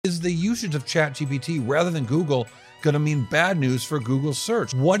Is the usage of ChatGPT rather than Google going to mean bad news for Google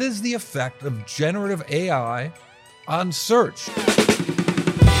search? What is the effect of generative AI on search?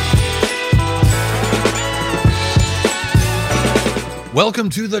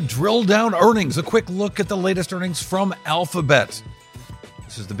 Welcome to the Drill Down Earnings, a quick look at the latest earnings from Alphabet.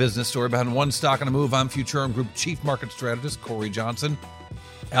 This is the business story behind one stock on a move. I'm Futurum Group Chief Market Strategist Corey Johnson.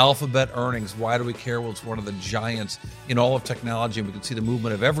 Alphabet earnings. Why do we care? Well, it's one of the giants in all of technology, and we can see the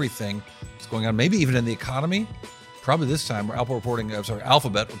movement of everything that's going on, maybe even in the economy. Probably this time,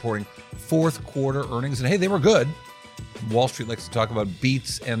 Alphabet reporting fourth quarter earnings. And hey, they were good. Wall Street likes to talk about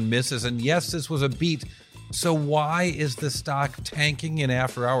beats and misses. And yes, this was a beat. So why is the stock tanking in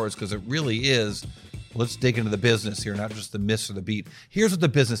after hours? Because it really is. Let's dig into the business here, not just the miss or the beat. Here's what the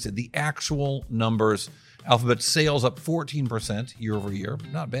business did. The actual numbers. Alphabet sales up 14% year over year.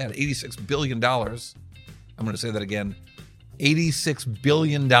 Not bad. $86 billion. I'm going to say that again. $86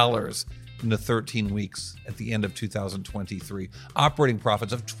 billion in the 13 weeks at the end of 2023. Operating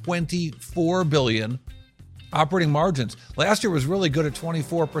profits of $24 billion. Operating margins. Last year was really good at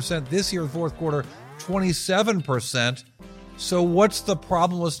 24%. This year, the fourth quarter, 27%. So what's the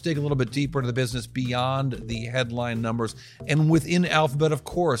problem? Let's dig a little bit deeper into the business beyond the headline numbers. And within Alphabet, of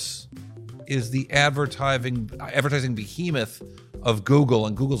course, is the advertising behemoth of Google,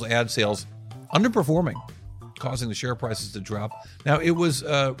 and Google's ad sales underperforming, causing the share prices to drop. Now, it was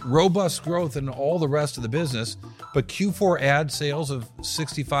robust growth in all the rest of the business, but Q4 ad sales of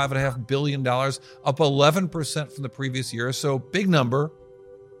 $65.5 billion, up 11% from the previous year. So big number,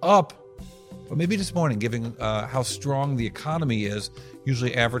 up, but maybe disappointing given how strong the economy is.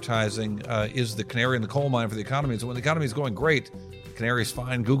 Usually advertising is the canary in the coal mine for the economy. So when the economy is going great, Canary's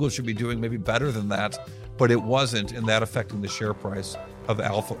fine. Google should be doing maybe better than that, but it wasn't, and that affecting the share price of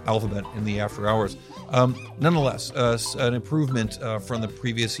Alphabet in the after hours. Nonetheless, an improvement from the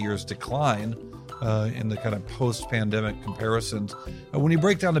previous year's decline in the kind of post-pandemic comparisons. When you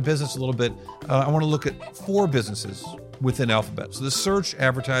break down the business a little bit, I want to look at four businesses within Alphabet. So the search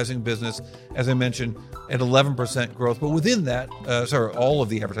advertising business, as I mentioned, at 11% growth, but within that, all of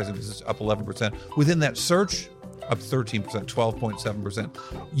the advertising business up 11%. Within that, search up 13%, 12.7%.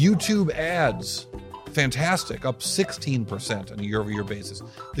 YouTube ads, fantastic, up 16% on a year-over-year basis.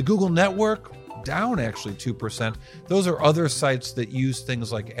 The Google network, down actually 2%. Those are other sites that use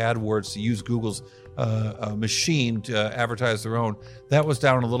things like AdWords to use Google's machine to advertise their own. That was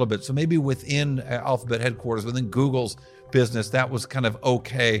down a little bit. So maybe within Alphabet headquarters, within Google's business, that was kind of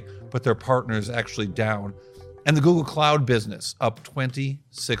okay, but their partners actually down. And the Google Cloud business up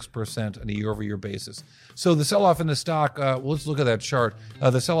 26% on a year-over-year basis. So the sell-off in the stock, let's look at that chart.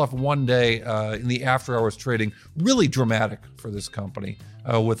 The sell-off one day in the after-hours trading, really dramatic for this company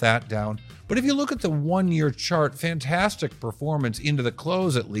with that down. But if you look at the one-year chart, fantastic performance into the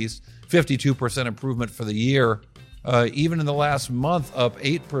close at least, 52% improvement for the year. Even in the last month, up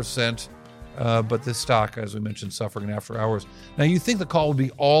 8%. But this stock, as we mentioned, suffering in after hours. Now, you think the call would be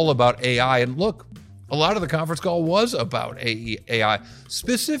all about AI, and look, a lot of the conference call was about AI.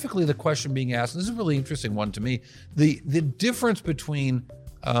 Specifically, the question being asked, and this is a really interesting one to me, the difference between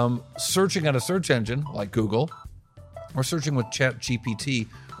searching on a search engine like Google or searching with ChatGPT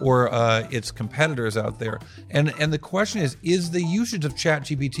or its competitors out there. And the question is the usage of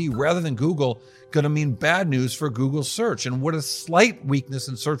ChatGPT rather than Google going to mean bad news for Google search? And would a slight weakness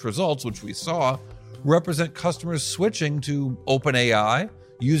in search results, which we saw, represent customers switching to OpenAI,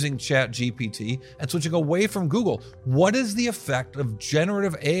 using ChatGPT, and switching away from Google? What is the effect of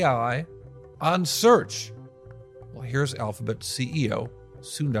generative AI on search? Well, here's Alphabet CEO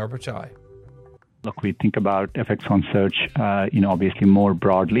Sundar Pichai. Look, we think about effects on search, obviously more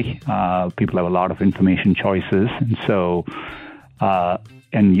broadly. People have a lot of information choices, and so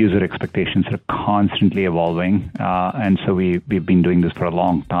and user expectations are constantly evolving. And so we've been doing this for a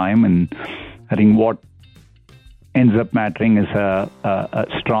long time, and I think what ends up mattering is a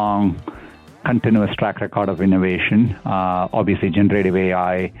strong, continuous track record of innovation. Obviously, generative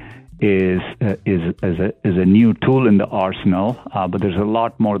AI is a new tool in the arsenal, but there's a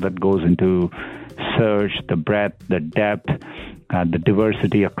lot more that goes into search, the breadth, the depth, the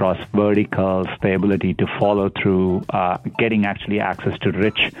diversity across verticals, the ability to follow through, getting actually access to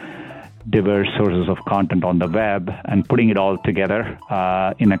rich, diverse sources of content on the web, and putting it all together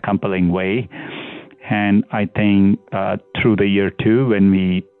in a compelling way. And I think through the year two, when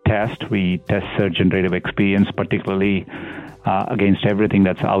we test search generative experience, particularly against everything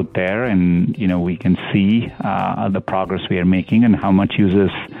that's out there. And, we can see the progress we are making and how much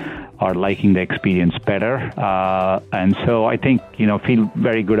users are liking the experience better. And so I think, feel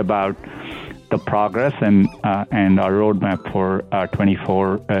very good about the progress and our roadmap for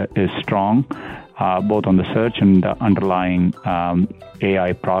 24 is strong, both on the search and the underlying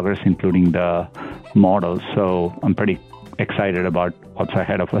AI progress, including the models. So I'm pretty excited about what's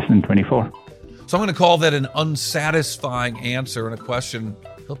ahead of us in 24. So I'm going to call that an unsatisfying answer and a question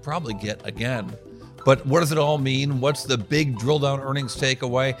he'll probably get again. But what does it all mean? What's the big drill down earnings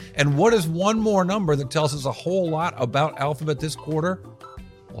takeaway? And what is one more number that tells us a whole lot about Alphabet this quarter?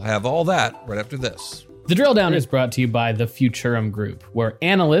 We'll have all that right after this. The Drill Down is brought to you by the Futurum Group, where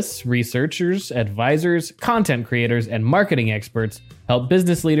analysts, researchers, advisors, content creators, and marketing experts help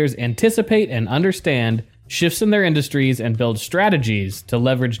business leaders anticipate and understand shifts in their industries and build strategies to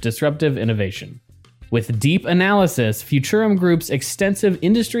leverage disruptive innovation. With deep analysis, Futurum Group's extensive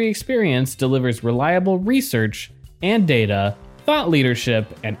industry experience delivers reliable research and data, thought leadership,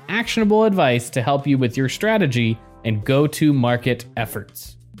 and actionable advice to help you with your strategy and go-to-market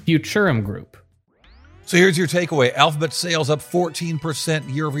efforts. Futurum Group. So here's your takeaway. Alphabet sales up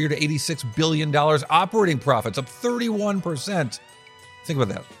 14% year over year to $86 billion. Operating profits up 31%. Think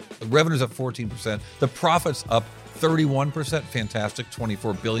about that. The revenue's up 14%. The profits up 31%. Fantastic.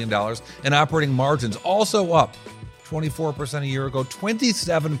 $24 billion. And operating margins also up 24% a year ago,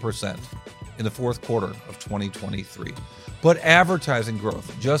 27% in the fourth quarter of 2023. But advertising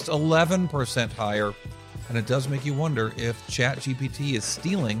growth just 11% higher. And it does make you wonder if ChatGPT is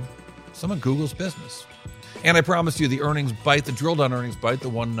stealing some of Google's business. And I promised you the earnings bite, the drill down earnings bite, the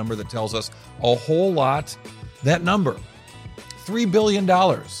one number that tells us a whole lot. That number, $3 billion.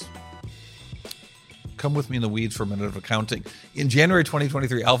 Come with me in the weeds for a minute of accounting. In January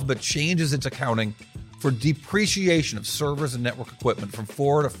 2023, Alphabet changes its accounting for depreciation of servers and network equipment from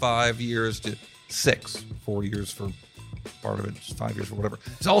 4 to 5 years to 6. 4 years for part of it, 5 years for whatever.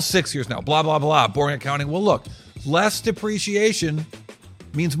 It's all 6 years now. Blah, blah, blah. Boring accounting. Well, look, less depreciation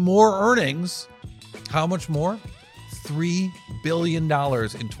means more earnings. How much more? $3 billion in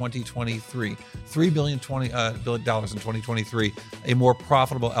 2023. $3 billion in 2023. A more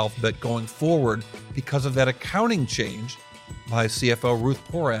profitable Alphabet going forward because of that accounting change by CFO Ruth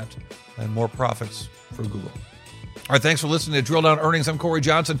Porat and more profits for Google. All right, thanks for listening to Drill Down Earnings. I'm Corey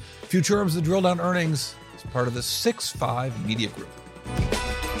Johnson. Futurum's The Drill Down Earnings is part of the 6.5 Media Group.